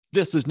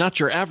This is Not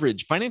Your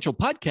Average Financial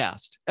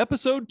Podcast,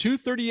 episode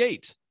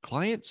 238,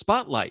 Client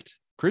Spotlight.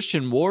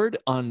 Christian Ward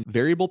on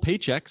variable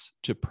paychecks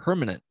to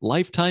permanent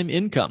lifetime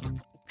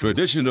income.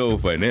 Traditional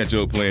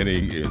financial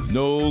planning is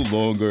no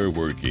longer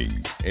working.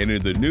 And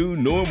in the new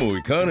normal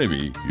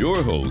economy,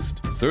 your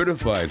host,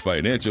 certified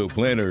financial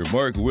planner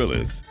Mark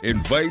Willis,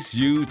 invites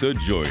you to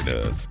join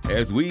us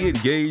as we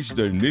engage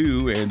the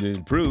new and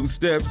improved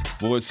steps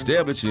for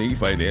establishing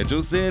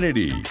financial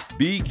sanity.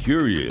 Be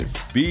curious,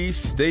 be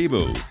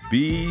stable,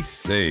 be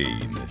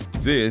sane.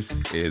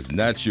 This is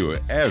Not Your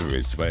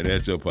Average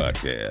Financial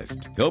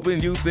Podcast,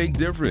 helping you think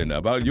different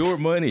about your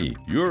money,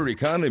 your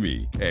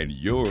economy, and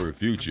your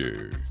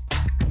future.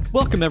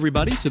 Welcome,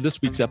 everybody, to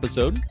this week's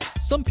episode.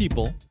 Some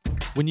people,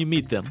 when you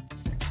meet them,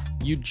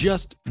 you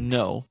just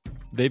know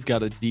they've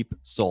got a deep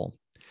soul.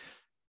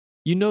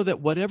 You know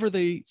that whatever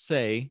they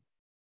say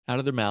out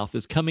of their mouth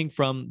is coming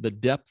from the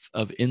depth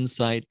of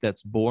insight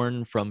that's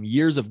born from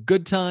years of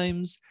good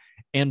times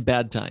and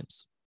bad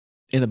times,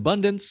 in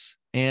abundance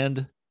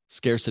and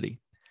scarcity.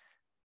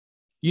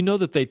 You know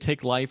that they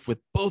take life with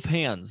both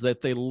hands,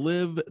 that they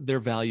live their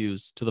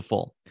values to the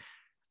full.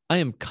 I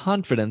am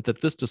confident that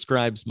this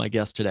describes my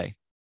guest today.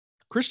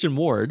 Christian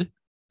Ward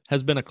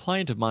has been a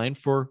client of mine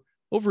for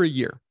over a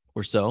year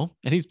or so,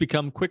 and he's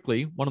become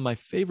quickly one of my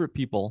favorite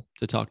people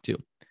to talk to.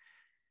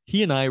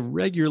 He and I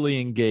regularly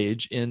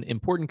engage in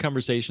important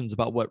conversations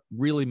about what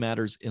really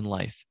matters in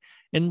life.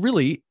 And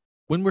really,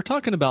 when we're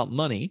talking about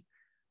money,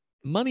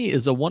 money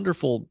is a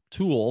wonderful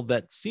tool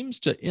that seems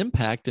to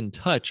impact and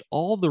touch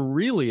all the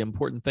really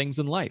important things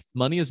in life.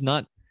 Money is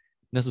not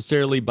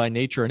necessarily by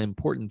nature an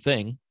important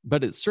thing,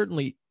 but it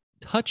certainly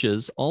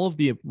touches all of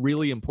the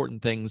really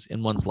important things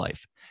in one's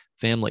life: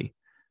 family,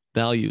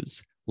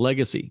 values,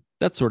 legacy,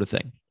 that sort of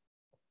thing.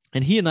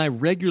 And he and I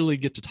regularly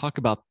get to talk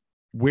about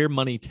where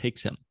money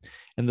takes him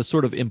and the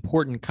sort of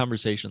important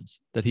conversations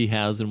that he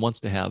has and wants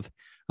to have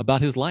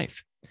about his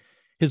life.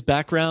 His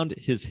background,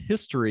 his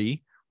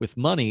history with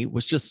money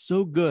was just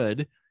so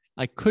good,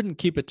 I couldn't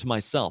keep it to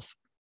myself.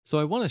 So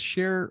I want to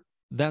share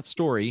that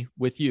story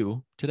with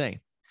you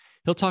today.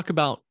 He'll talk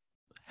about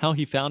how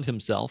he found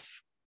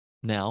himself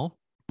now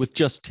with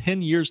just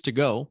 10 years to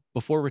go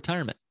before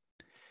retirement,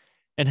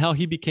 and how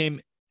he became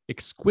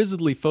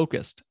exquisitely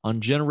focused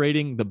on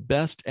generating the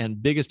best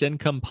and biggest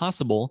income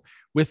possible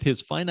with his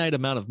finite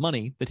amount of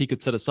money that he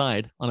could set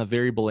aside on a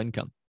variable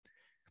income.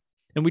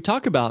 And we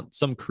talk about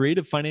some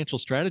creative financial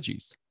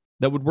strategies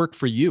that would work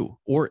for you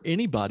or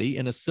anybody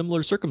in a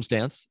similar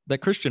circumstance that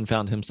Christian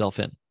found himself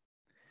in.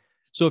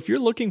 So if you're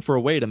looking for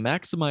a way to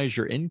maximize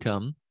your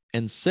income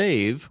and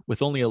save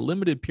with only a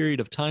limited period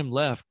of time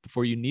left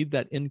before you need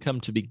that income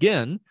to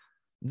begin,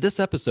 this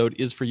episode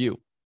is for you.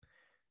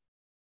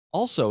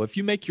 Also, if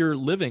you make your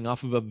living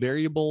off of a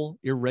variable,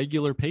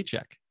 irregular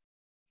paycheck,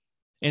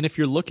 and if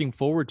you're looking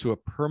forward to a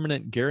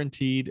permanent,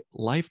 guaranteed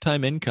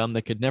lifetime income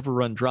that could never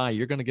run dry,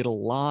 you're going to get a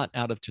lot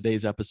out of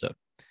today's episode.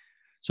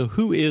 So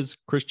who is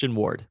Christian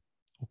Ward?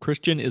 Well,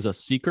 Christian is a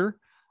seeker,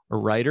 a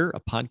writer, a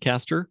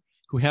podcaster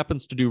who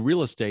happens to do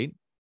real estate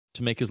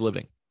to make his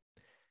living.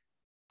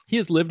 He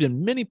has lived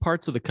in many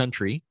parts of the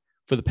country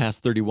for the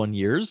past 31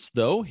 years,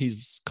 though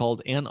he's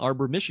called Ann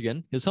Arbor,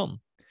 Michigan, his home.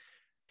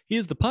 He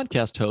is the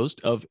podcast host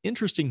of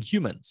Interesting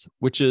Humans,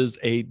 which is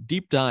a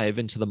deep dive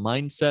into the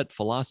mindset,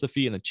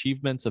 philosophy, and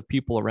achievements of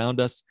people around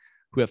us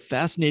who have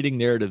fascinating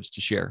narratives to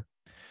share.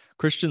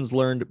 Christian's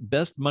learned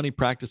best money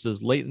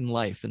practices late in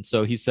life, and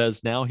so he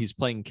says now he's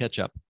playing catch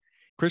up.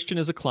 Christian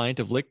is a client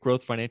of Lake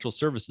Growth Financial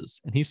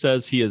Services, and he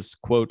says he is,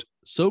 quote,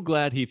 so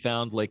glad he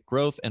found Lake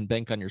Growth and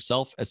Bank on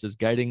Yourself as his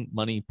guiding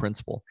money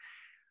principle.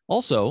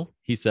 Also,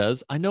 he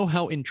says, I know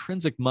how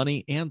intrinsic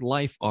money and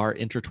life are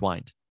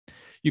intertwined.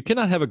 You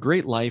cannot have a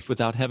great life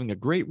without having a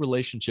great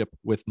relationship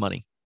with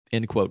money,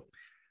 end quote.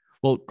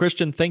 Well,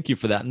 Christian, thank you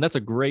for that. And that's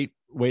a great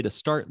way to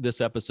start this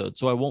episode.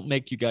 So I won't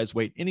make you guys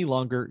wait any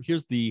longer.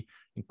 Here's the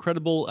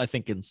incredible, I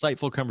think,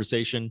 insightful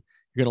conversation.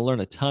 You're going to learn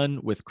a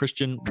ton with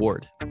Christian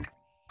Ward.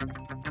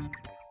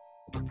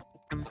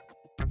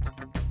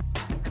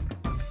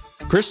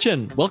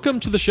 Christian, welcome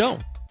to the show.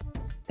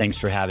 Thanks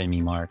for having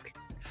me, Mark.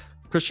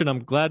 Christian,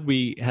 I'm glad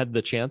we had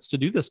the chance to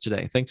do this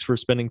today. Thanks for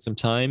spending some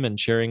time and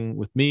sharing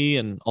with me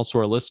and also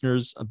our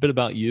listeners a bit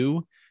about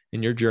you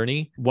and your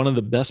journey. One of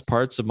the best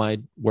parts of my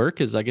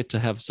work is I get to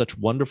have such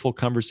wonderful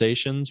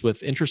conversations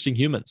with interesting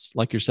humans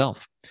like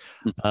yourself.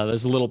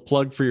 There's a little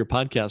plug for your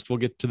podcast. We'll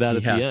get to that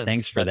at the end.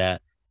 Thanks for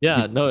that.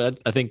 Yeah, no,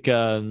 I think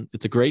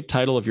it's a great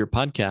title of your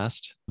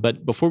podcast.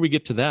 But before we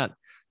get to that,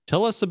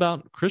 tell us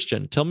about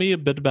Christian. Tell me a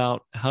bit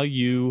about how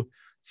you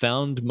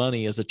found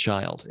money as a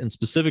child and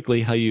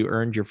specifically how you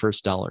earned your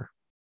first dollar.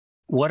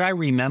 What I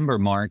remember,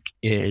 Mark,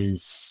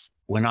 is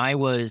when I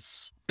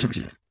was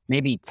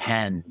maybe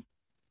 10,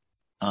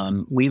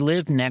 we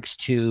lived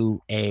next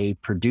to a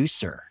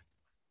producer,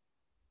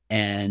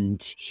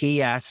 and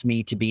he asked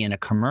me to be in a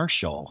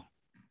commercial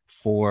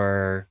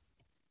for,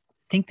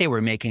 I think they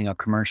were making a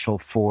commercial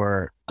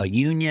for a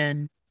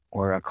union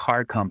or a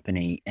car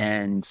company.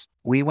 And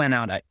we went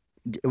out,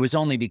 it was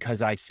only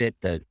because I fit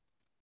the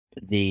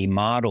the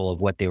model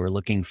of what they were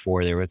looking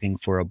for. They were looking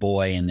for a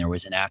boy, and there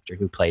was an actor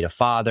who played a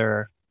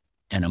father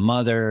and a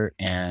mother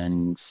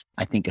and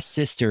I think a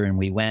sister. And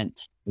we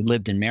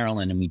lived in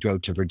Maryland and we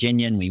drove to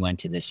Virginia and we went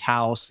to this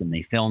house and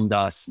they filmed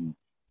us. And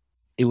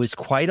it was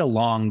quite a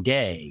long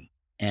day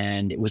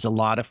and it was a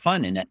lot of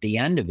fun. And at the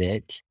end of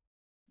it,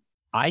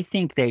 I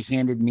think they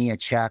handed me a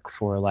check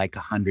for like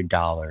 $100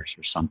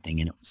 or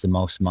something. And it was the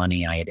most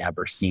money I had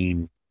ever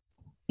seen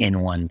in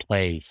one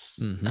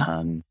place.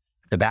 Mm-hmm.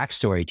 The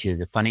backstory to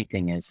the funny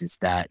thing is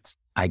that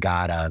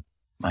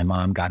my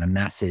mom got a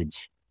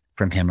message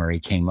from him, or he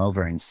came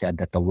over and said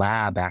that the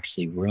lab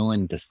actually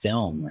ruined the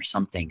film or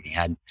something. They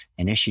had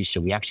an issue.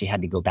 So we actually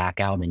had to go back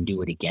out and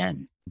do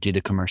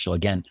the commercial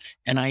again.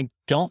 And I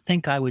don't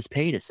think I was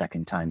paid a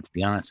second time, to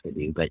be honest with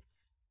you. But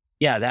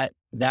yeah,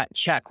 that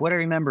check, what I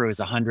remember was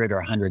 $100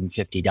 or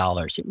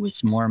 $150. It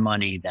was more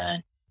money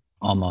than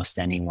almost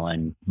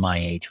anyone my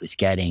age was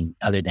getting,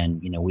 other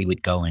than, we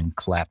would go and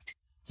collect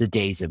the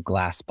days of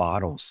glass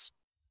bottles.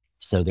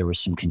 So there was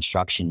some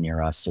construction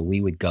near us. So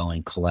we would go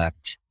and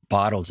collect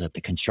bottles at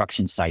the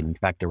construction site. In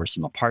fact, there were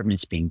some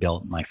apartments being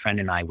built. My friend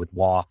and I would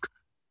walk.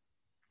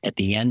 At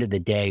the end of the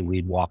day,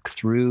 we'd walk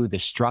through the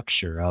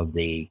structure of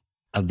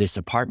this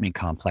apartment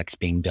complex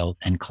being built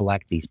and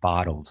collect these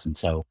bottles. And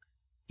so,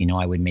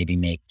 I would maybe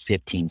make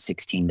 $15,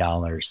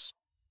 $16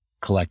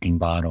 collecting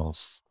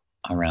bottles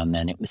around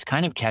then. It was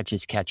kind of catch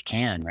as catch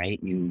can, right?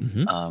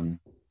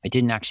 I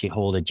didn't actually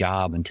hold a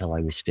job until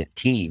I was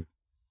 15.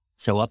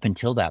 So up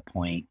until that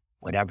point,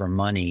 whatever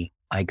money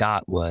I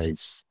got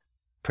was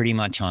pretty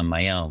much on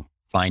my own,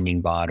 finding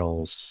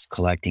bottles,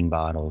 collecting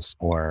bottles,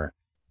 or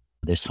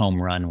this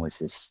home run was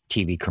this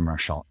TV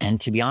commercial.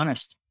 And to be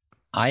honest,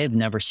 I have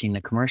never seen the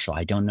commercial.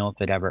 I don't know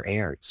if it ever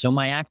aired. So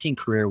my acting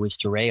career was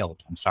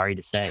derailed, I'm sorry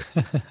to say.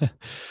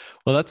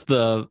 Well, that's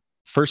the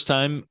first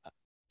time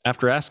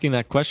after asking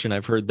that question,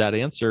 I've heard that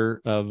answer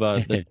of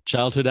the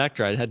childhood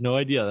actor. I had no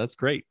idea. That's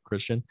great,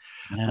 Christian.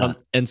 Yeah.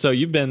 And so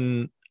you've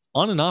been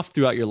on and off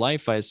throughout your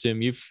life. I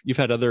assume you've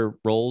had other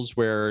roles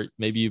where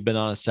maybe you've been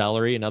on a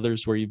salary and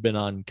others where you've been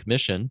on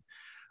commission.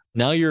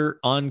 Now you're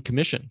on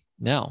commission.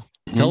 Now,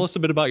 tell us a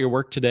bit about your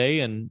work today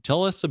and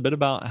tell us a bit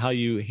about how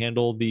you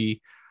handle the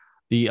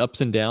ups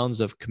and downs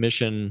of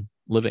commission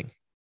living.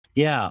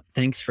 Yeah,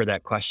 thanks for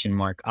that question,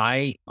 Mark.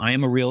 I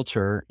am a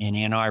realtor in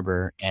Ann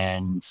Arbor,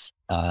 and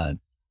I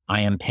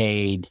am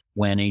paid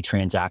when a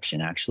transaction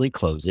actually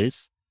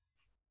closes.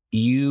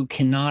 You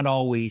cannot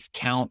always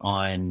count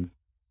on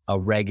a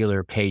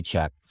regular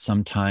paycheck.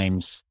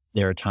 Sometimes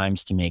there are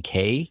times to make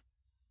hay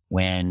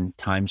when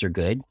times are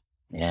good,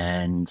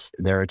 and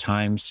there are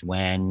times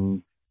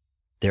when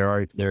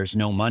there's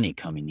no money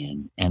coming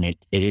in. And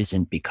it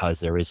isn't because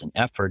there isn't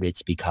effort.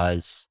 It's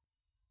because,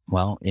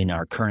 well, in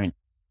our current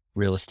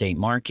real estate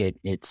market,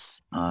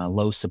 it's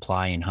low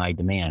supply and high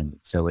demand.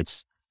 So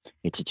it's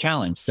a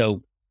challenge.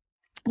 So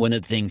one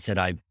of the things that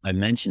I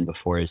mentioned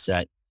before is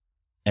that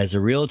as a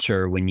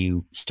realtor, when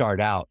you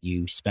start out,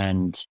 you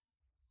spend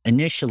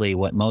initially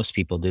what most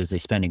people do is they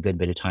spend a good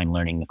bit of time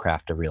learning the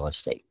craft of real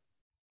estate.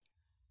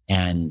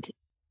 And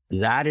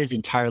that is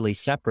entirely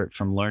separate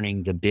from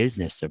learning the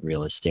business of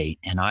real estate.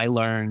 And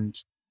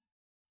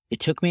it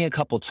took me a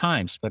couple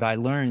times, but I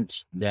learned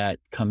that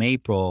come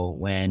April,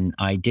 when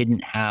I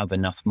didn't have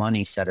enough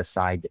money set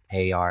aside to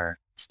pay our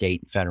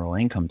state and federal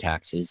income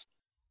taxes,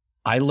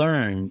 I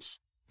learned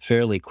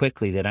fairly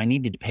quickly that I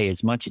needed to pay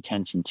as much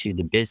attention to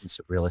the business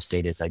of real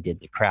estate as I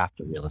did the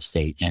craft of real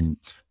estate. And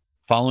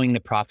following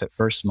the profit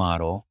first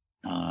model,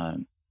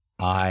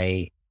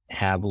 I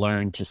have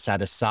learned to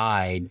set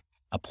aside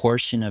a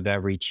portion of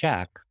every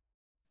check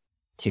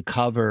to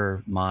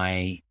cover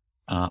my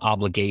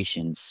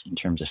obligations in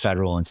terms of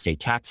federal and state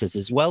taxes,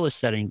 as well as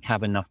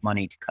have enough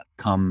money to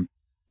come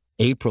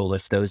April,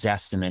 if those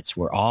estimates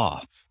were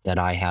off, that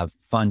I have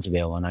funds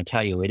available. And I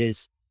tell you, it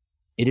is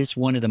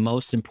one of the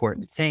most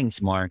important things,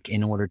 Mark,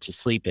 in order to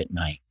sleep at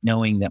night,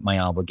 knowing that my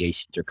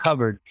obligations are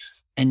covered.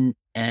 And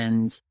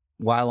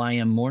while I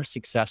am more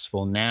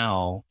successful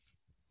now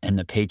and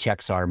the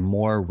paychecks are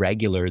more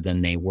regular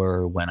than they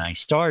were when I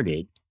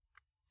started,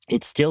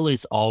 it still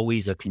is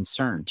always a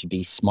concern to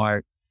be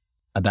smart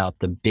about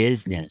the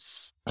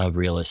business of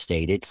real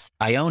estate.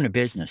 I own a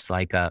business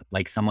like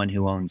someone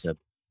who owns a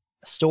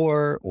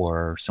store,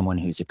 or someone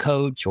who's a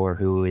coach, or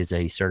who is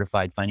a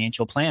certified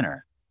financial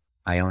planner.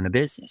 I own a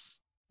business.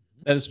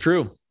 That is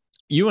true.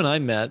 You and I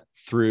met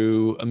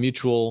through a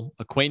mutual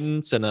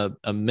acquaintance and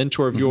a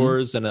mentor of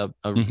yours and a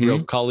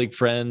real colleague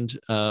friend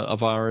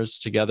of ours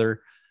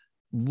together.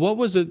 What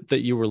was it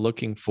that you were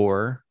looking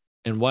for,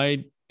 and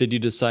why did you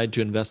decide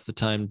to invest the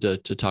time to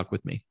talk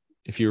with me,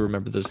 if you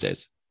remember those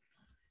days?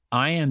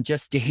 I am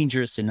just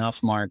dangerous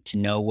enough, Mark, to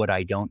know what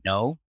I don't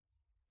know.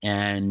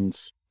 And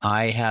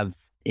I have,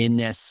 in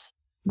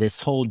this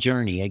whole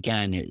journey,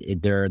 again,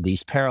 there are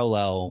these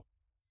parallel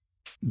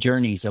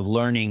journeys of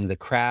learning the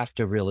craft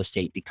of real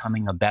estate,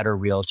 becoming a better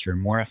realtor,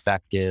 more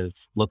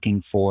effective, looking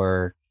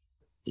for,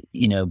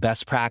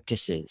 best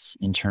practices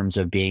in terms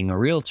of being a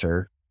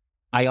realtor.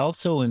 I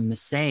also am the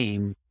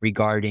same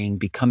regarding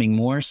becoming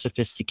more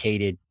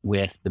sophisticated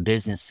with the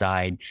business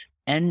side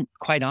and,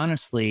 quite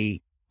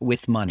honestly,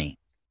 with money.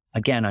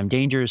 Again, I'm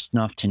dangerous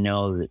enough to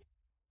know that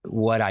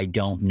what I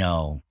don't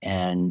know.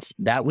 And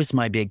that was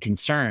my big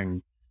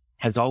concern,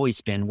 has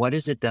always been, what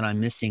is it that I'm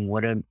missing?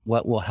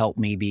 What will help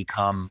me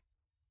become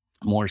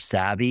more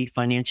savvy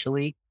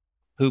financially?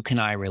 Who can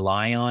I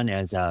rely on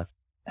as a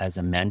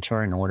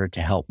mentor in order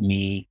to help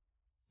me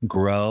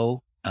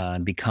grow,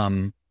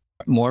 become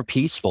more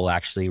peaceful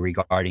actually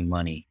regarding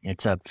money?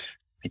 I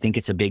think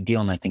it's a big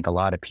deal. And I think a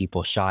lot of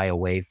people shy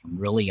away from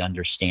really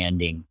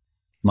understanding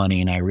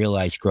money. And I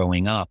realized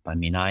growing up, I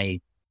mean,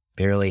 I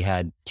barely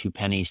had 2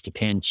 pennies to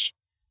pinch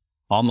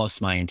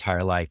almost my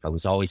entire life. I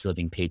was always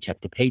living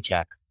paycheck to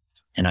paycheck.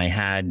 And I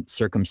had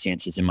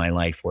circumstances in my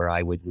life where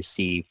I would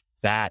receive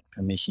fat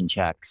commission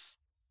checks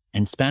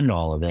and spend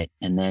all of it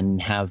and then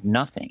have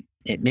nothing.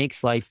 It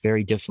makes life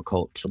very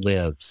difficult to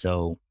live.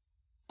 So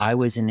I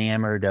was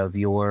enamored of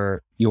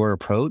your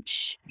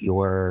approach,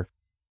 your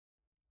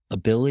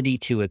ability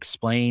to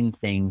explain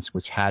things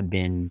which had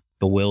been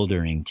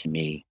bewildering to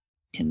me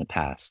in the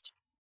past.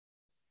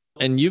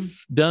 And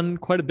you've done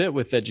quite a bit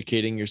with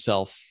educating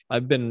yourself.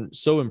 I've been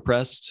so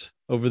impressed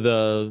over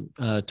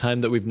the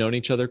time that we've known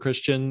each other,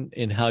 Christian,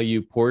 in how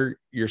you pour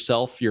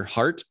yourself, your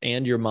heart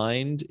and your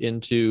mind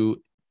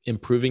into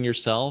improving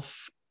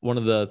yourself. One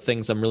of the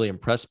things I'm really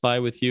impressed by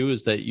with you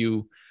is that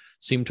you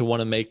seem to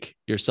want to make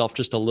yourself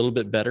just a little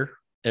bit better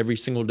every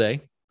single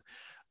day.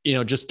 You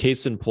know, just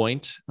case in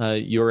point,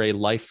 you're a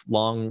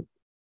lifelong,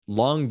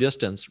 long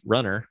distance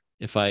runner.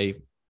 If I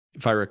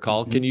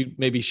recall, Can you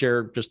maybe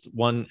share just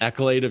one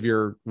accolade of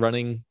your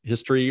running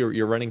history or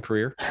your running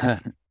career?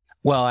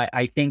 Well,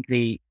 I think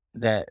the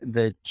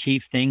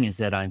chief thing is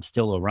that I'm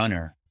still a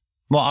runner.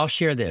 Well, I'll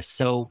share this.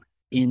 So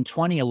in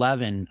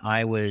 2011,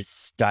 I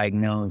was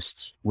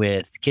diagnosed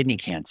with kidney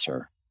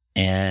cancer,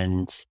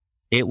 and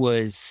it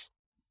was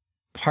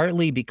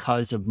partly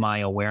because of my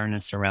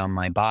awareness around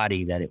my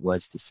body that it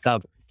was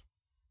discovered.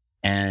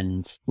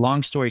 And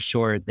long story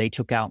short, they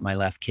took out my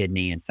left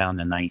kidney and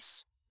found a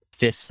nice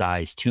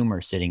fist-sized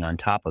tumor sitting on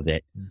top of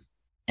it.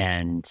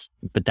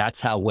 But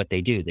that's what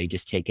they do. They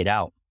just take it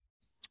out.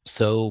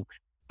 So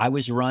I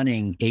was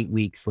running 8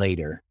 weeks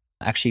later.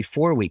 Actually,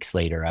 4 weeks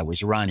later, I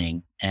was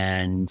running,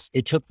 and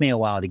it took me a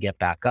while to get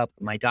back up.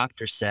 My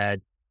doctor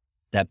said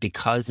that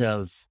because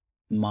of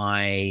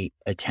my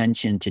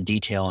attention to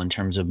detail in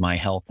terms of my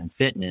health and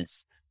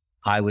fitness,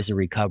 I was a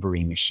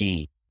recovery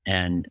machine.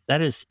 And that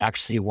is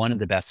actually one of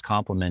the best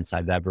compliments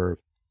I've ever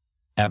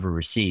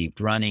received.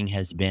 Running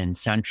has been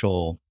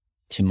central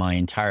to my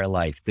entire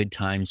life, good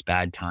times,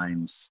 bad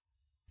times,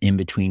 in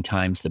between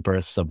times, the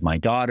births of my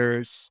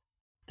daughters,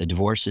 the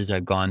divorces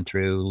I've gone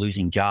through,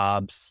 losing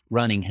jobs.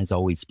 Running has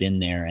always been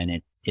there,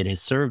 and it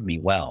has served me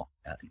well,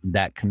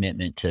 that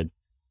commitment to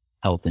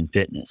health and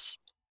fitness.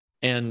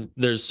 And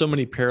there's so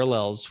many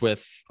parallels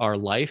with our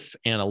life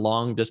and a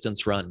long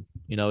distance run.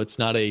 You know, it's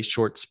not a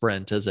short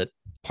sprint, is it?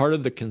 Part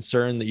of the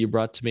concern that you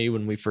brought to me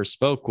when we first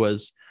spoke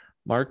was,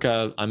 Mark,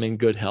 I'm in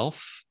good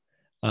health.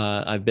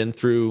 I've been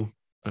through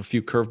a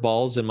few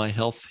curveballs in my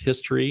health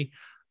history,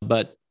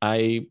 but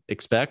I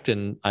expect,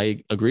 and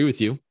I agree with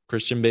you,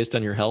 Christian, based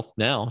on your health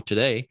now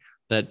today,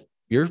 that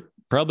you're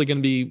probably going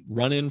to be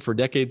running for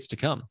decades to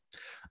come.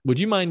 Would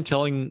you mind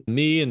telling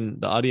me and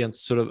the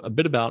audience sort of a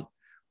bit about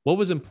what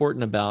was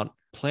important about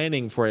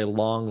planning for a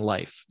long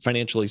life,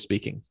 financially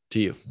speaking, to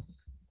you?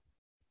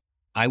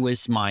 I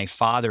was my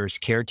father's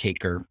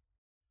caretaker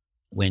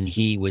when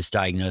he was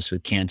diagnosed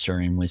with cancer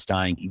and was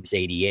dying. He was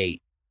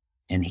 88.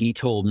 And he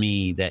told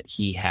me that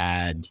he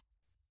had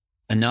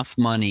enough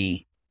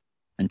money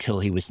until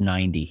he was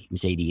 90. He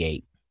was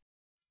 88.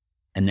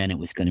 And then it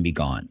was going to be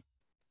gone.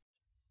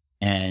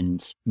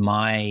 And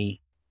my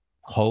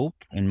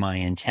hope and my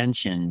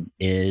intention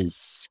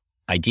is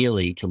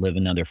ideally to live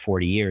another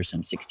 40 years.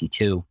 I'm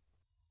 62.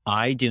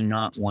 I do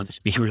not want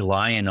to be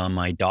reliant on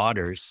my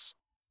daughters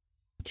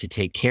to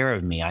take care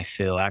of me. I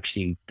feel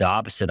actually the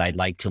opposite. I'd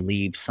like to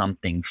leave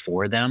something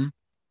for them.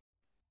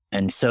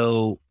 And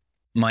so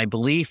my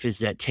belief is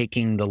that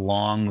taking the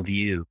long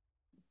view,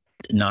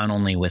 not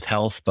only with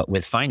health, but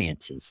with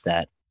finances,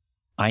 that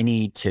I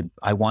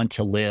want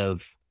to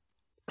live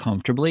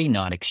comfortably,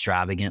 not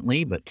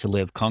extravagantly, but to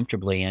live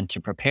comfortably and to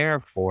prepare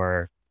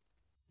for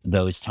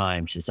those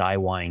times as I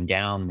wind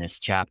down this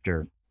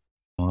chapter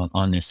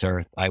on this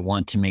earth. I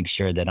want to make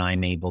sure that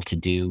I'm able to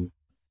do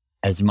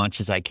as much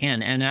as I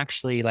can. And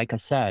actually, like I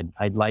said,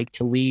 I'd like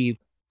to leave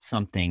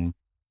something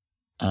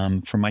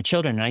for my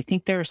children. And I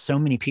think there are so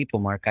many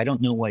people, Mark, I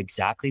don't know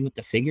exactly what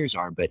the figures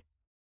are, but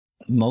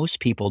most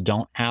people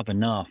don't have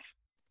enough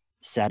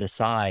set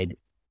aside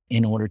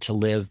in order to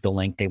live the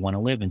length they want to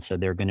live. And so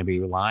they're going to be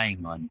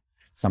relying on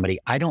somebody.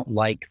 I don't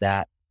like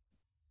that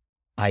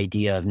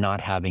idea of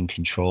not having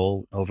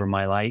control over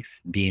my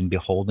life, being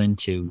beholden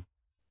to,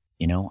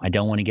 I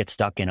don't want to get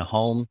stuck in a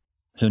home.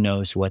 Who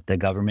knows what the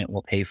government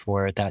will pay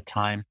for at that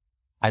time.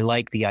 I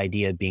like the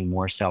idea of being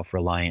more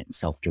self-reliant and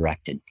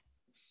self-directed.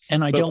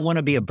 And I don't want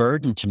to be a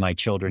burden to my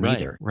children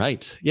either.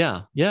 Right.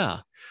 Yeah.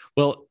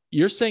 Well,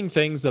 you're saying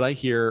things that I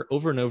hear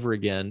over and over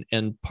again.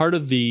 And part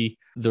of the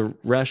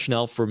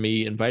rationale for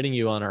me inviting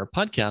you on our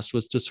podcast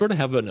was to sort of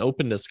have an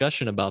open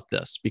discussion about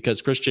this.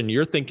 Because Christian,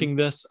 you're thinking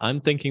this, I'm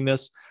thinking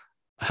this.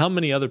 How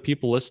many other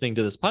people listening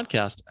to this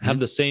podcast have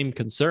the same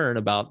concern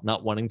about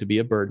not wanting to be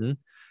a burden,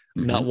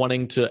 not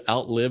wanting to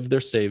outlive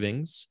their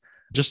savings?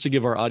 Just to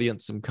give our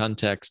audience some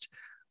context,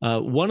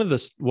 one of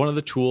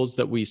the tools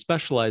that we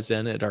specialize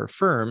in at our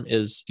firm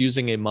is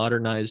using a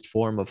modernized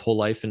form of whole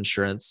life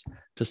insurance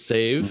to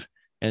save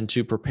and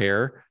to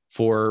prepare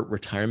for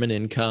retirement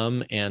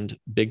income and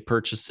big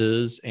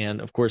purchases.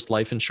 And of course,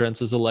 life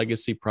insurance is a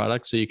legacy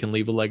product, so you can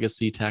leave a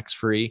legacy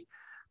tax-free.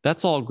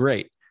 That's all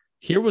great.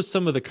 Here was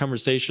some of the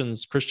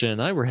conversations Christian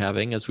and I were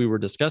having as we were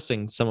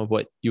discussing some of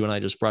what you and I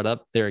just brought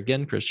up there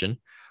again, Christian.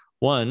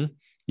 One,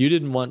 you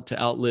didn't want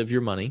to outlive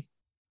your money.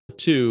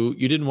 Two,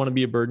 you didn't want to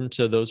be a burden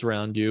to those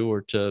around you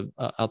or to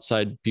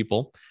outside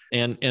people.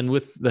 And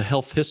with the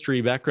health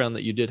history background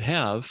that you did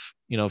have,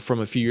 from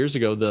a few years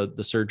ago,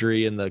 the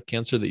surgery and the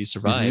cancer that you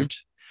survived,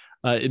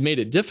 it made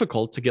it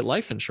difficult to get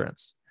life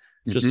insurance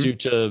just due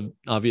to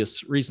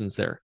obvious reasons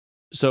there.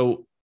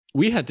 So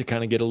we had to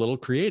kind of get a little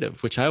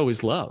creative, which I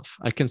always love.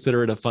 I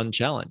consider it a fun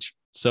challenge.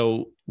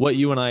 So what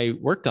you and I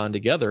worked on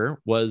together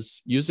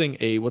was using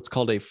what's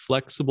called a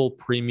flexible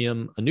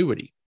premium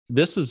annuity.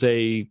 This is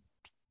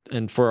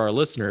and for our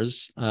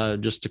listeners,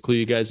 just to clue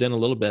you guys in a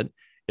little bit,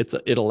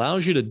 it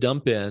allows you to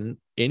dump in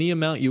any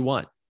amount you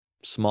want,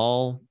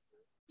 small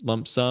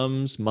lump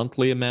sums,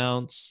 monthly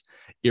amounts,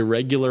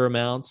 irregular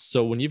amounts.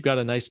 So when you've got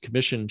a nice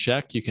commission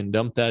check, you can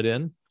dump that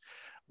in.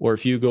 Or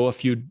if you go a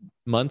few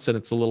months and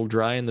it's a little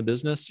dry in the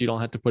business, you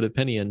don't have to put a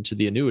penny into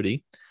the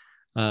annuity.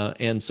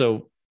 And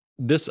so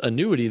this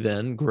annuity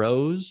then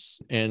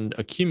grows and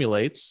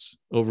accumulates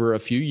over a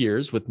few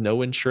years with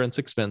no insurance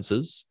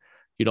expenses.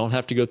 You don't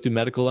have to go through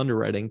medical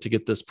underwriting to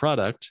get this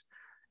product.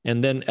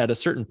 And then at a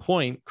certain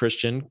point,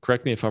 Christian,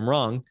 correct me if I'm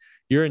wrong,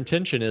 your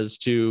intention is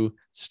to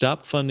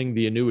stop funding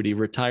the annuity,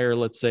 retire,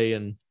 let's say,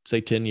 in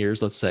 10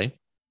 years, let's say.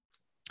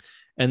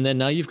 And then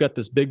now you've got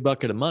this big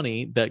bucket of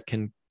money that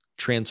can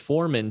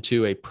transform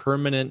into a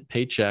permanent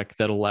paycheck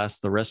that'll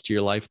last the rest of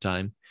your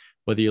lifetime,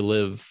 whether you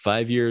live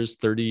 5 years,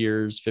 30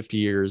 years, 50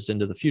 years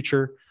into the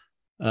future.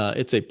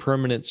 It's a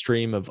permanent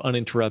stream of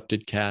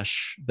uninterrupted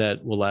cash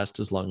that will last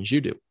as long as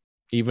you do.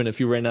 Even if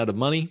you ran out of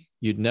money,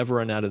 you'd never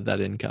run out of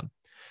that income.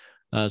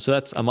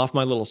 So I'm off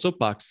my little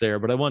soapbox there,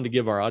 but I wanted to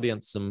give our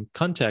audience some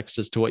context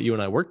as to what you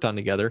and I worked on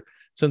together,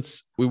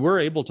 since we were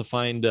able to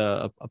find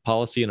a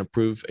policy and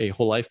approve a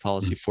whole life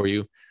policy for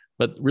you.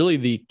 But really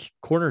the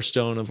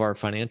cornerstone of our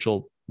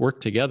financial work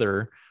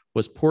together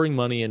was pouring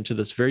money into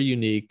this very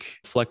unique,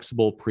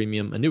 flexible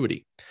premium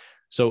annuity.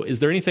 So is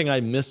there anything I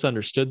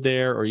misunderstood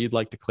there, or you'd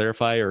like to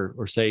clarify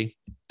or say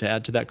to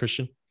add to that,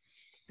 Christian?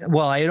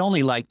 Well, I'd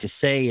only like to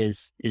say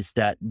is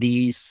that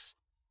these,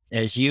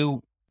 as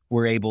you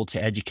were able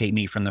to educate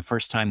me from the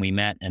first time we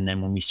met, and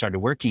then when we started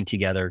working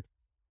together,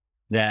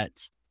 that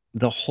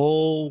the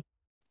whole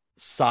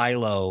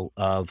silo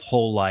of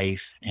whole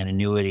life and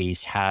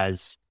annuities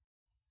has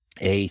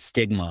a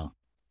stigma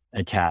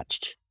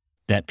attached,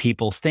 that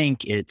people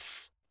think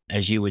it's,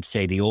 as you would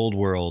say, the old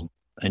world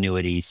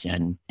annuities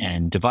and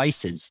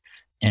devices.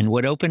 And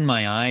what opened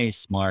my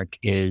eyes, Mark,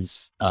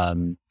 is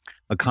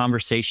a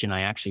conversation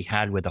I actually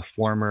had with the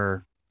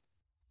former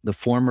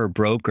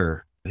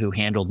broker who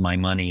handled my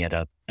money at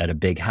a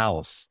big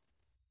house.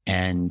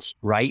 And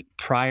right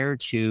prior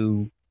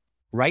to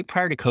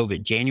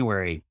COVID,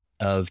 January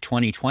of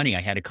 2020,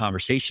 I had a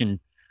conversation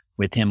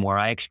with him where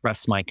I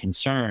expressed my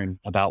concern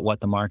about what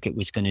the market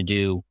was going to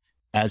do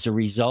as a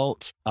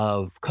result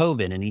of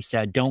COVID. And he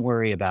said, "Don't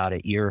worry about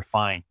it. You're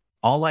fine."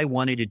 All I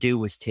wanted to do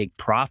was take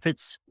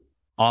profits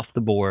off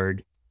the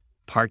board,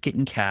 park it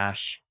in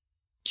cash,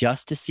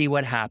 just to see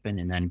what happened,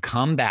 and then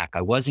come back.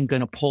 I wasn't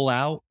going to pull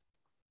out.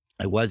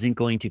 I wasn't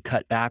going to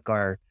cut back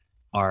our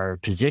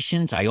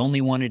positions. I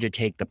only wanted to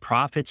take the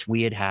profits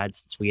we had had,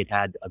 since we had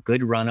had a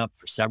good run up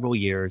for several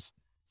years,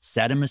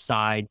 set them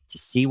aside to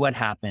see what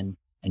happened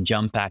and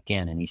jump back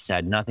in. And he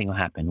said, nothing will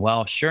happen.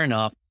 Well, sure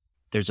enough,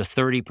 there's a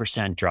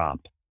 30%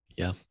 drop.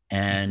 Yeah.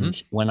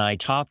 And when I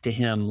talked to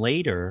him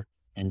later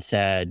and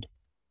said,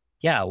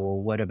 yeah,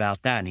 well, what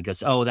about that? And he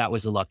goes, oh, that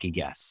was a lucky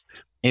guess.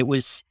 It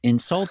was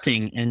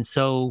insulting. And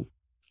so,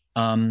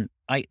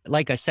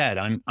 like I said,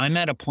 I'm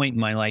at a point in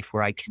my life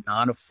where I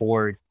cannot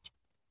afford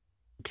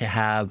to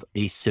have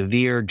a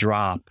severe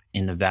drop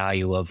in the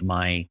value of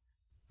my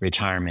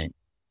retirement.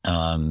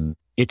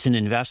 It's an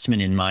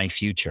investment in my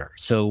future.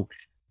 So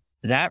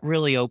that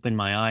really opened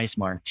my eyes,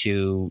 Mark,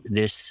 to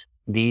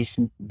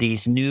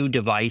these new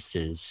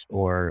devices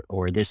or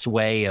this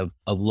way of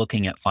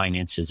looking at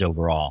finances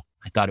overall.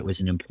 I thought it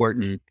was an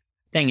important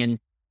thing. And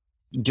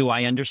do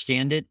I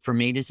understand it from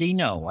A to Z?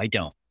 No, I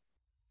don't.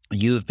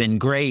 You have been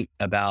great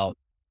about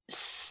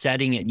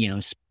setting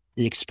it,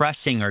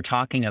 expressing or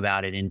talking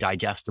about it in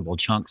digestible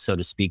chunks, so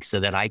to speak, so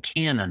that I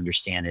can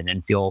understand it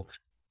and feel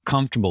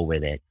comfortable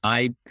with it.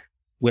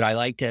 Would I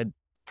like to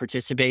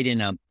participate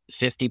in a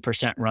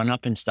 50% run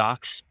up in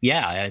stocks?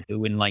 Yeah, I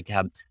wouldn't like to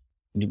have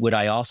Would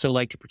I also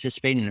like to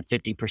participate in a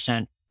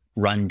 50%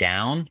 run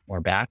down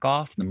or back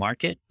off the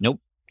market? Nope.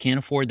 Can't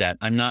afford that.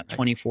 I'm not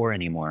 24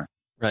 anymore.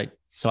 Right.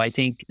 So I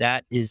think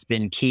that has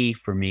been key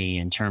for me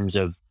in terms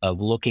of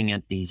looking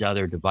at these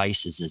other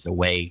devices as a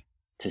way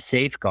to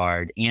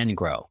safeguard and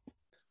grow.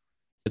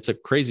 It's a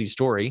crazy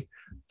story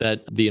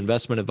that the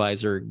investment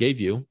advisor gave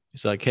you.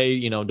 It's like,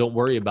 hey, don't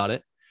worry about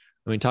it.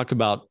 I mean, talk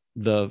about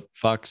the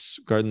fox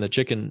guarding the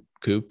chicken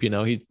coop.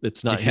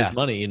 It's not his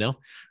money, and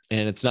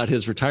it's not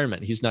his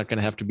retirement. He's not going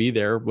to have to be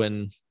there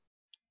when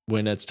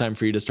it's time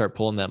for you to start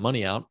pulling that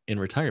money out in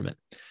retirement.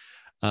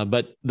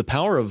 But the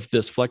power of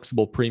this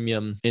flexible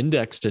premium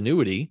indexed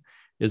annuity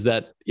is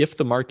that if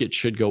the market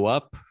should go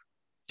up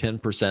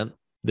 10%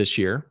 this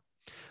year,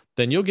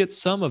 then you'll get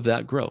some of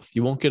that growth.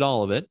 You won't get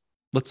all of it.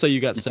 Let's say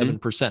you got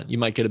 7%. You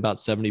might get about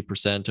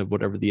 70% of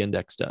whatever the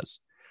index does.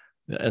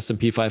 The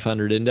S&P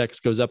 500 index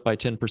goes up by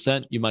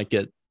 10%. You might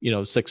get,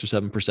 6 or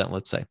 7%,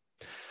 let's say.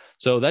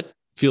 So that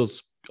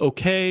feels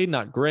okay,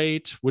 not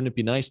great. Wouldn't it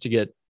be nice to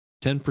get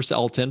 10%,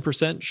 all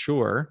 10%?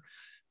 Sure.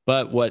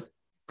 But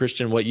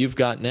Christian, what you've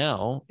got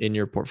now in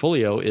your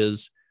portfolio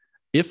is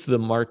if the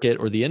market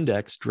or the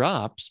index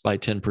drops by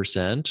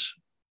 10%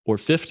 or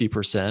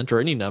 50% or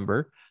any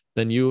number,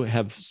 then you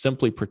have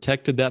simply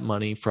protected that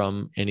money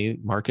from any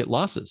market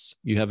losses.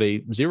 You have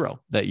a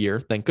zero that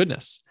year, thank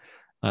goodness.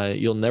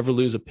 You'll never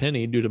lose a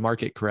penny due to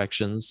market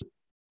corrections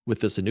with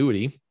this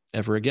annuity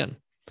ever again.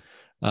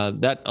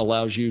 That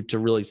allows you to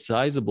really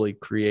sizably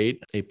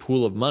create a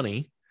pool of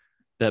money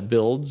that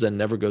builds and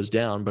never goes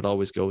down, but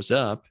always goes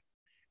up.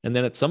 And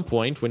then at some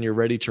point when you're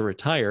ready to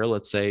retire,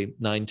 let's say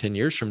 9-10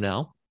 years from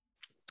now,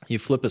 you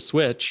flip a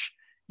switch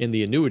in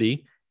the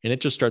annuity and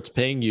it just starts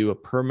paying you a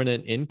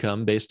permanent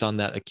income based on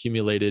that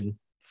accumulated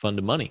fund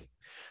of money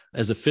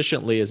as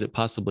efficiently as it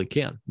possibly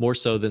can, more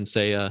so than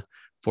say a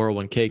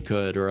 401k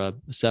could or a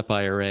SEP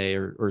IRA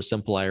or a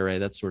simple IRA,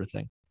 that sort of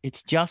thing.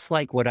 It's just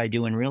like what I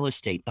do in real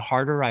estate. The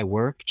harder I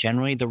work,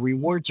 generally the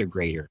rewards are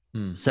greater.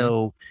 Mm-hmm.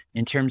 So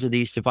in terms of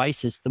these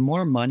devices, the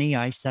more money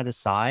I set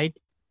aside,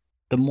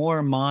 the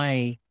more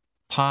my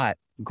pot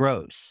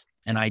grows.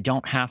 And I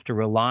don't have to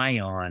rely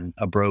on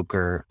a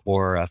broker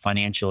or a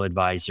financial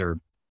advisor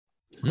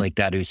like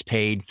that who's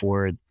paid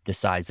for the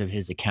size of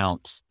his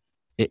accounts.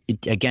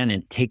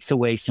 It takes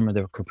away some of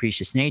the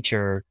capricious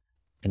nature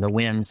and the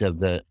whims of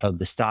the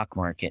stock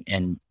market.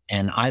 And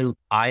I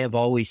have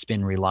always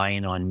been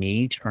relying on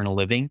me to earn a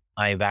living.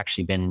 I have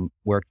actually been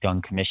worked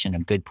on commission a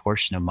good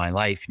portion of my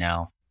life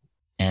now.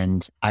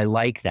 And I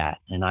like that.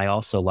 And I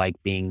also like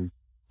being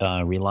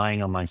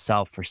relying on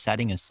myself for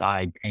setting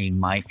aside paying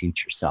my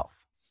future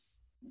self.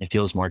 It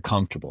feels more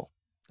comfortable.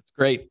 That's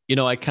great.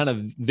 I kind of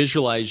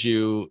visualize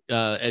you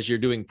as you're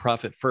doing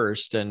Profit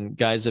First. And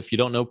guys, if you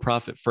don't know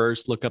Profit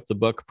First, look up the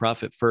book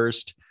Profit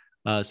First.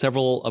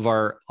 Several of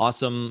our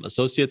awesome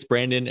associates,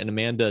 Brandon and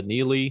Amanda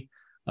Neely,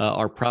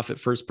 are Profit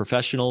First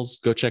professionals.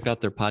 Go check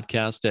out their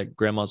podcast at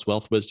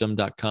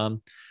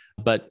grandmaswealthwisdom.com.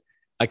 But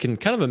I can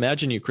kind of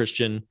imagine you,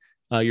 Christian,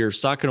 you're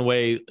socking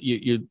away.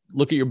 You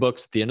look at your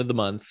books at the end of the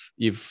month.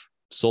 You've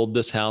sold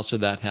this house or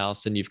that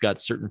house, and you've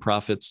got certain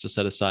profits to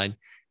set aside.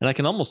 And I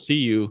can almost see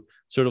you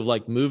sort of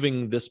like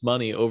moving this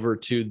money over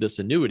to this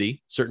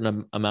annuity,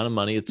 certain amount of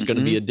money. It's going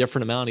to be a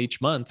different amount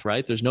each month,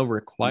 right? There's no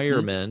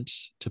requirement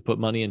to put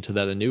money into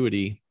that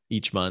annuity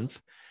each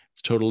month.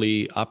 It's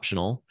totally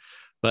optional.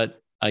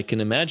 But I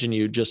can imagine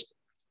you just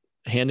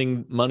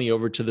handing money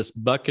over to this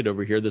bucket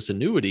over here, this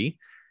annuity.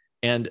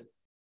 And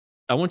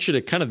I want you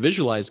to kind of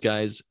visualize,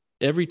 guys,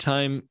 every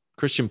time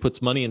Christian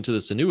puts money into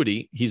this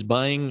annuity, he's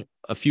buying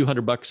a few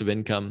 $100 of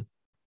income,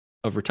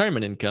 of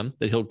retirement income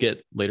that he'll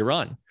get later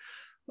on.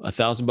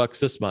 $1,000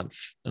 this month,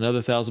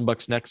 another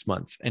 $1,000 next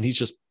month. And he's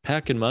just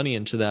packing money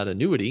into that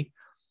annuity.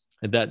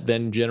 And that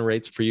then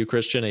generates for you,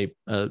 Christian,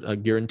 a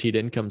guaranteed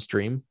income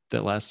stream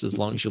that lasts as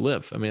long as you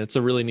live. I mean, it's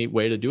a really neat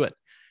way to do it.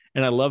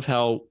 And I love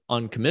how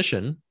on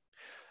commission,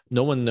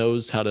 no one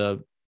knows how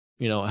to,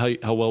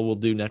 how well we'll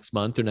do next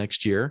month or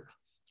next year.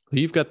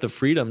 You've got the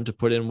freedom to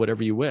put in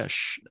whatever you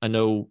wish. I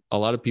know a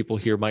lot of people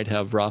here might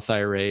have Roth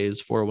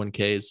IRAs,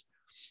 401ks.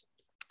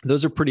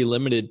 Those are pretty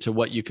limited to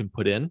what you can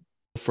put in.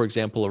 For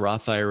example, a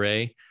Roth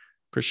IRA,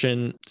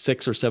 Christian,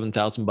 $6,000 or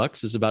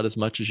 $7,000 is about as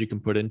much as you can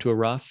put into a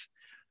Roth.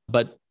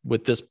 But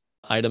with this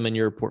item in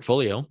your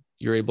portfolio,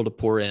 you're able to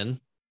pour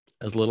in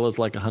as little as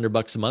like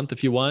 $100 a month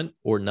if you want,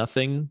 or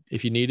nothing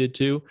if you needed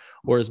to,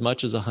 or as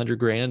much as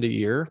 $100,000 a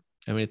year.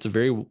 I mean, it's a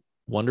very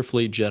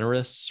wonderfully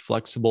generous,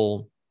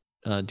 flexible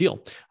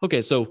deal.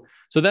 Okay, so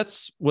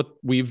that's what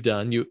we've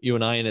done, you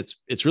and I, and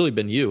it's really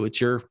been you. It's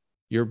your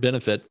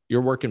benefit.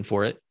 You're working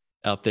for it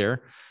out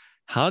there.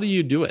 How do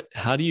you do it?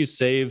 How do you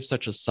save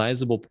such a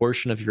sizable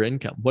portion of your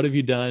income? What have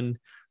you done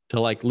to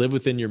like live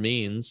within your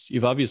means?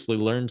 You've obviously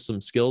learned some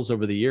skills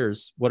over the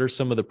years. What are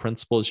some of the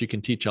principles you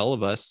can teach all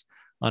of us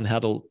on how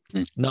to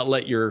not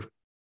let your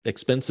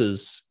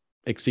expenses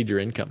exceed your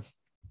income?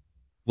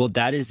 Well,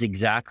 that is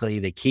exactly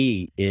the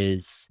key,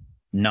 is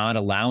not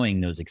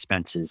allowing those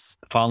expenses.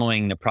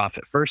 Following the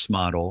Profit First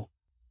model,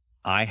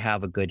 I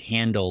have a good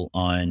handle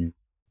on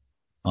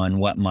on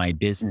what my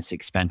business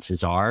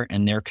expenses are,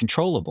 and they're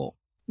controllable.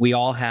 We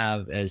all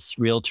have, as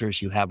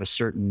realtors, you have a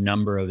certain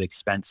number of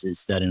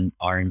expenses that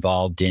are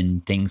involved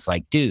in things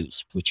like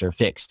dues, which are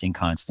fixed and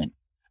constant.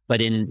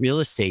 But in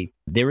real estate,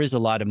 there is a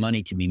lot of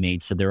money to be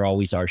made. So there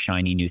always are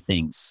shiny new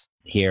things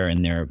here,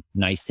 and there are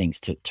nice things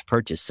to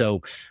purchase.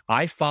 So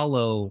I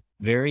follow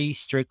very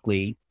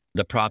strictly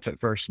the profit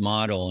first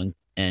model.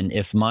 And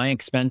if my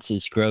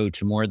expenses grow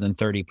to more than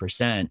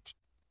 30%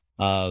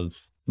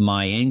 of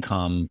my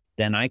income,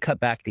 then I cut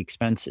back the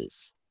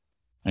expenses.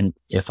 And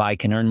if I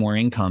can earn more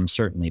income,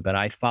 certainly, but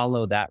I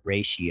follow that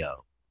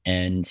ratio.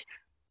 And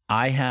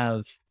I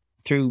have,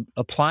 through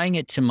applying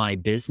it to my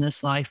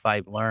business life,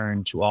 I've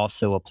learned to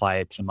also apply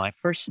it to my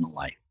personal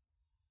life.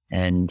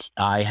 And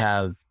I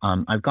have,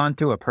 I've gone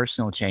through a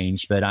personal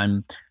change, but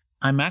I'm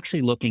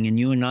actually looking, and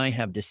you and I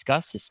have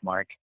discussed this,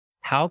 Mark,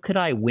 how could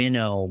I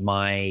winnow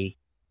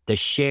the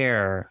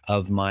share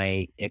of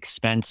my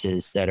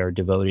expenses that are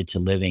devoted to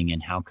living,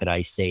 and how could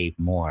I save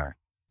more?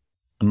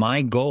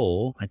 My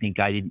goal, I think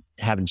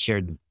haven't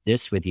shared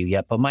this with you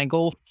yet, but my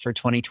goal for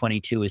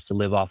 2022 is to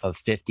live off of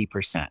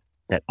 50%,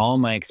 that all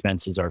my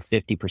expenses are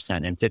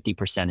 50% and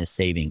 50% is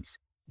savings.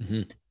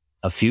 Mm-hmm.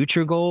 A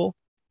future goal,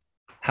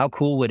 how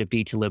cool would it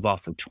be to live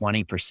off of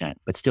 20%,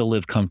 but still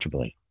live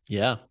comfortably?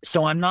 Yeah.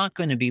 So I'm not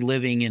going to be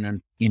living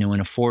in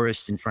a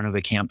forest in front of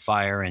a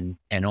campfire and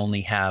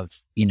only have,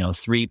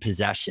 3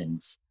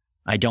 possessions.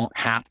 I don't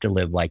have to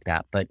live like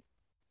that. But,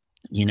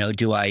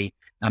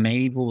 I'm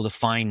able to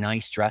find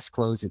nice dress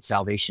clothes at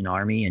Salvation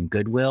Army and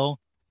Goodwill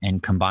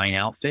and combine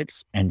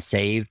outfits and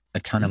save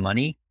a ton of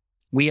money.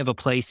 We have a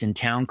place in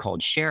town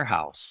called Share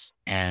House,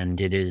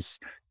 and it is,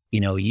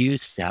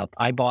 youth south.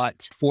 I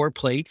bought 4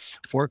 plates,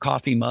 4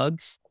 coffee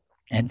mugs,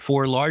 and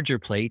 4 larger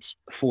plates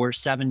for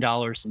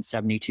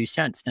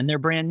 $7.72, and they're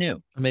brand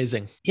new.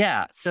 Amazing.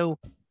 Yeah. So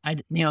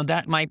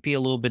that might be a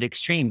little bit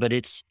extreme, but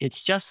it's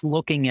just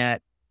looking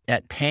at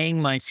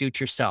paying my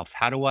future self.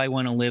 How do I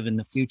want to live in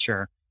the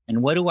future?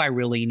 And what do I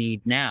really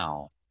need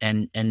now?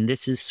 And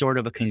this is sort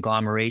of a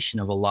conglomeration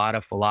of a lot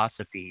of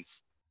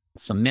philosophies,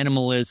 some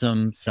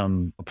minimalism,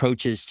 some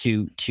approaches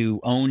to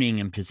owning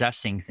and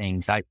possessing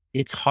things.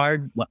 It's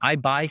hard when I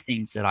buy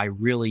things that I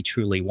really,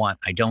 truly want.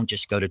 I don't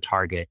just go to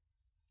Target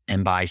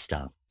and buy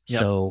stuff. Yep.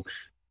 So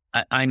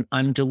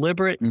I'm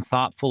deliberate and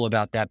thoughtful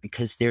about that,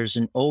 because there's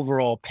an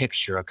overall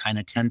picture, a kind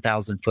of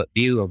 10,000 foot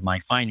view of my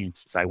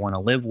finances. I want to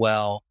live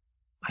well.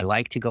 I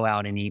like to go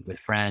out and eat with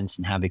friends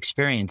and have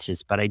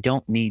experiences, but I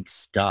don't need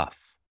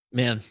stuff.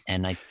 Man.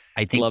 And I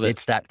think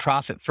it's that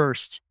profit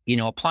first,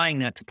 applying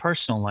that to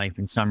personal life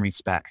in some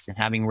respects, and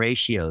having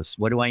ratios.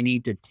 What do I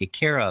need to take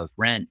care of?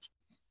 Rent,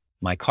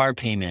 my car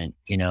payment,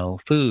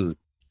 food.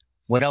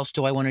 What else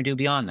do I want to do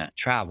beyond that?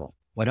 Travel.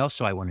 What else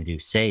do I want to do?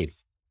 Save.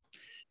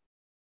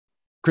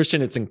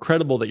 Christian, it's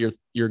incredible that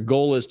your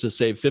goal is to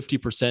save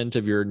 50%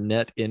 of your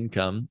net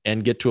income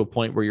and get to a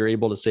point where you're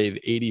able to save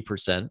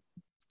 80%.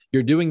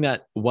 You're doing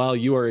that while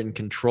you are in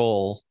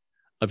control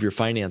of your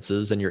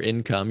finances and your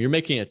income. You're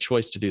making a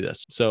choice to do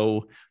this.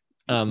 So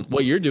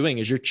what you're doing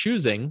is you're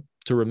choosing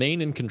to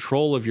remain in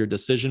control of your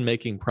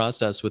decision-making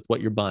process with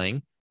what you're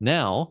buying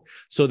now,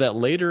 so that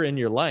later in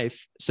your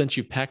life, since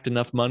you packed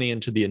enough money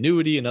into the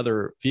annuity and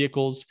other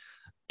vehicles,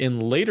 in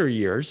later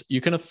years,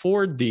 you can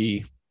afford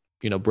the,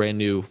 brand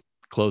new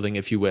clothing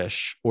if you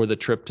wish, or the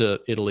trip to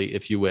Italy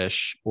if you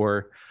wish,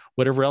 or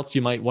whatever else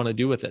you might want to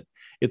do with it.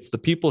 It's the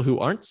people who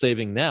aren't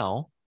saving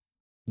now,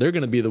 they're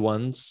going to be the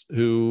ones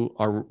who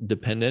are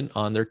dependent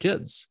on their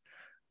kids.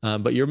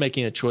 But you're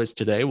making a choice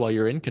today while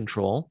you're in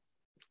control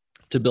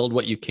to build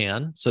what you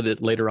can, so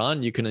that later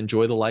on you can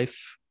enjoy the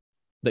life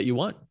that you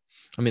want.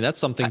 I mean, that's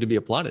something to be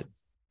applauded.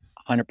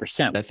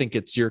 100%. I think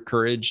it's your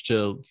courage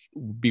to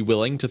be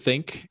willing to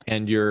think,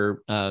 and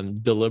your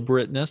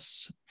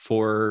deliberateness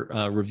for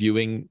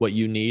reviewing what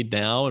you need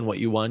now and what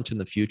you want in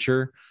the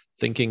future,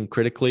 thinking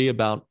critically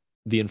about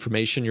the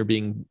information you're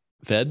being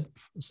fed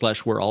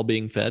 / we're all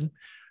being fed.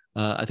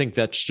 I think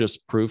that's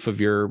just proof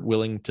of your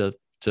willing to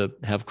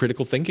have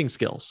critical thinking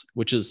skills,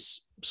 which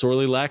is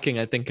sorely lacking,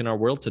 I think, in our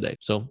world today.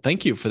 So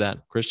thank you for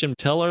that, Christian.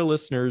 Tell our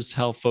listeners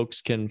how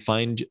folks can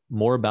find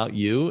more about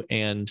you,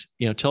 and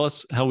tell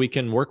us how we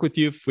can work with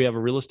you if we have a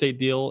real estate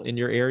deal in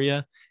your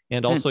area,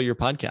 and also your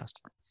podcast.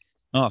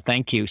 Oh,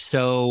 thank you.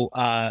 So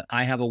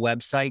I have a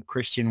website,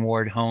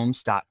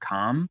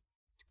 christianwardhomes.com.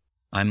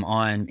 I'm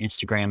on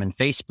Instagram and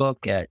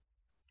Facebook at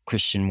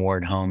Christian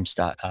Ward Homes.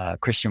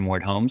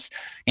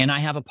 And I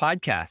have a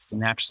podcast.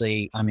 And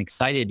actually, I'm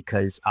excited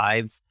because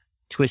I've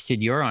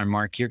twisted your arm,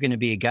 Mark. You're going to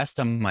be a guest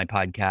on my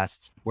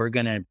podcast. We're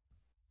going to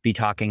be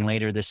talking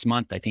later this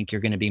month. I think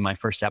you're going to be my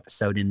first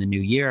episode in the new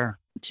year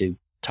to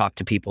talk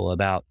to people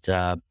about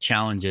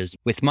challenges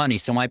with money.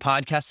 So my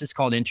podcast is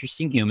called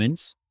Interesting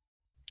Humans.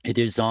 It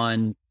is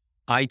on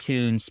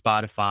iTunes,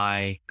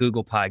 Spotify,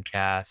 Google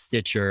Podcasts,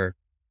 Stitcher,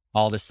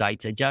 all the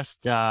sites. I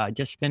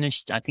just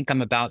finished. I think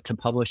I'm about to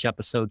publish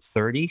episode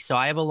 30. So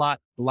I have a lot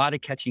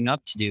of catching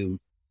up to do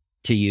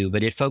to you,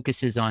 but it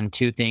focuses on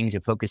 2 things.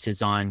 It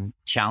focuses on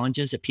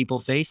challenges that people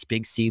face,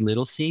 big C,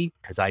 little c,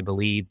 because I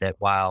believe that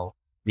while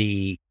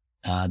the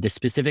The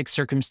specific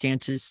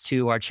circumstances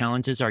to our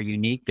challenges are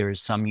unique. There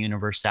is some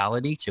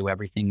universality to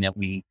everything that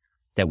we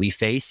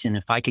face. And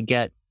if I could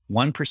get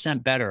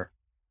 1% better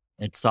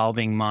at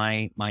solving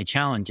my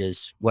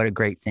challenges, what a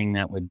great thing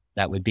that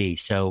would be.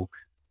 So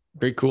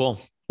very cool.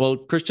 Well,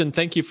 Christian,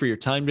 thank you for your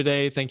time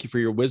today. Thank you for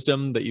your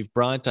wisdom that you've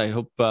brought. I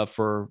hope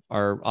for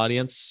our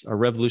audience, our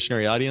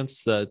revolutionary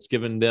audience, it's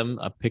given them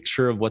a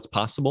picture of what's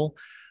possible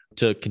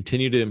to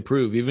continue to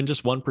improve, even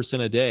just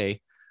 1% a day.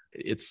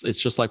 It's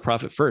just like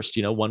Profit First,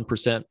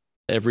 1%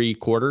 every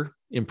quarter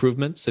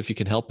improvements. If you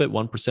can help it,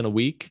 1% a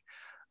week,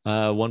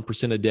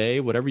 1% a day,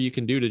 whatever you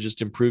can do to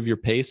just improve your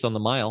pace on the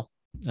mile,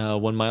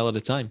 1 mile at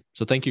a time.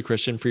 So thank you,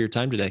 Christian, for your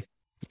time today.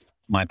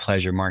 My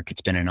pleasure, Mark.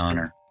 It's been an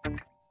honor.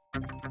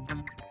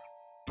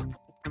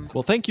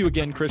 Well, thank you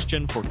again,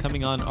 Christian, for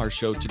coming on our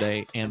show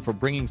today and for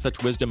bringing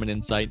such wisdom and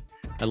insight.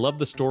 I love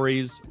the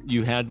stories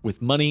you had with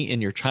money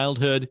in your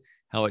childhood,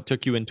 how it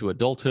took you into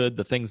adulthood,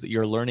 the things that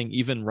you're learning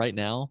even right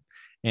now.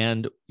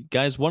 And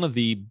guys, one of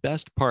the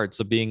best parts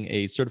of being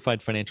a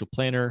certified financial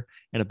planner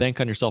and a Bank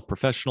on Yourself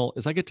professional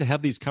is I get to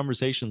have these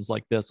conversations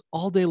like this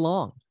all day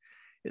long.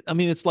 I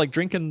mean, it's like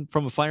drinking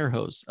from a fire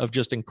hose of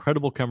just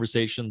incredible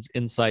conversations,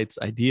 insights,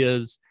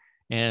 ideas,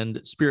 and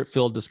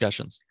spirit-filled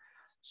discussions.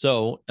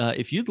 So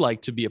if you'd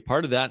like to be a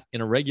part of that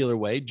in a regular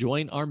way,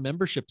 join our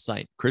membership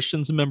site.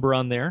 Christian's a member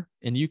on there,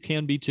 and you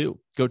can be too.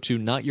 Go to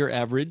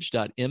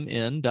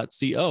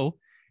notyouraverage.mn.co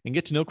and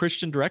get to know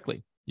Christian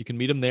directly. You can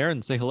meet him there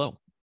and say hello.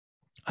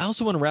 I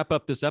also want to wrap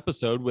up this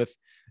episode with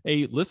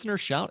a listener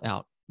shout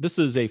out. This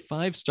is a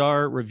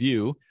 5-star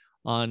review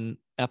on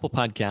Apple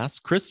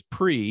Podcasts. Chris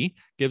Pree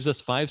gives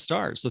us 5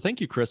 stars. So thank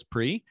you, Chris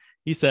Pree.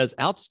 He says,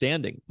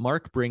 outstanding.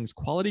 Mark brings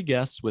quality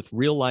guests with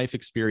real life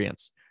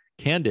experience.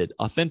 Candid,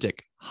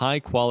 authentic, high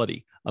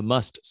quality, a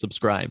must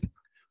subscribe.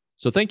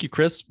 So thank you,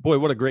 Chris. Boy,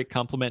 what a great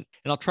compliment.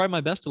 And I'll try my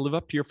best to live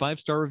up to your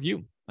 5-star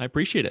review. I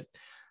appreciate it.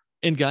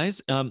 And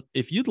guys,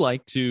 if you'd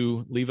like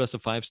to leave us a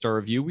 5-star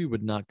review, we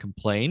would not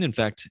complain. In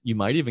fact, you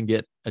might even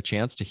get a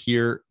chance to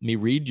hear me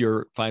read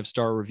your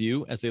 5-star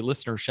review as a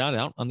listener shout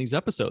out on these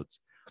episodes.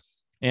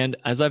 And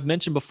as I've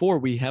mentioned before,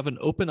 we have an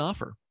open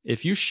offer.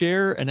 If you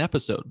share an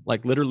episode,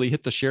 like literally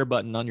hit the share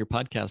button on your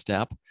podcast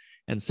app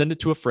and send it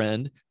to a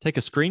friend, take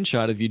a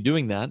screenshot of you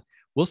doing that,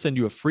 we'll send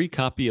you a free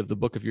copy of the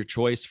book of your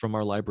choice from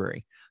our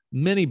library.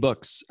 Many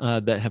books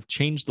that have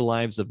changed the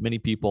lives of many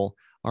people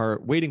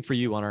are waiting for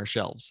you on our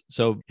shelves.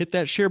 So hit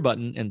that share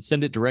button and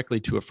send it directly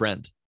to a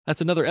friend.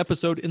 That's another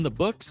episode in the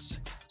books.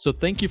 So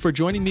thank you for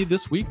joining me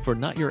this week for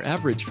Not Your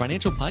Average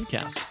Financial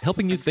Podcast,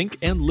 helping you think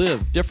and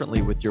live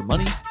differently with your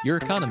money, your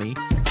economy,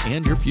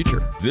 and your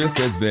future. This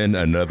has been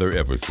another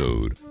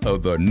episode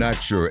of the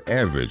Not Your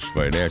Average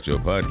Financial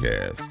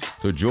Podcast.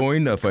 To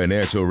join a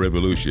financial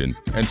revolution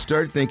and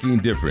start thinking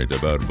different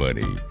about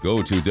money,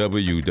 go to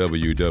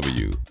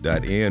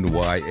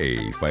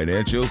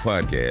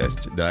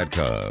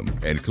www.nyafinancialpodcast.com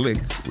and click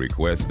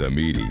Request a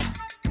Meeting.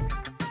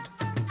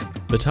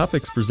 The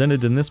topics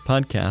presented in this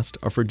podcast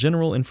are for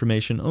general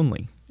information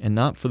only and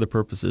not for the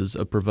purposes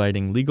of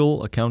providing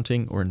legal,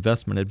 accounting, or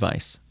investment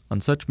advice.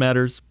 On such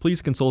matters,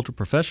 please consult a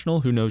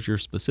professional who knows your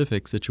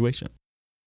specific situation.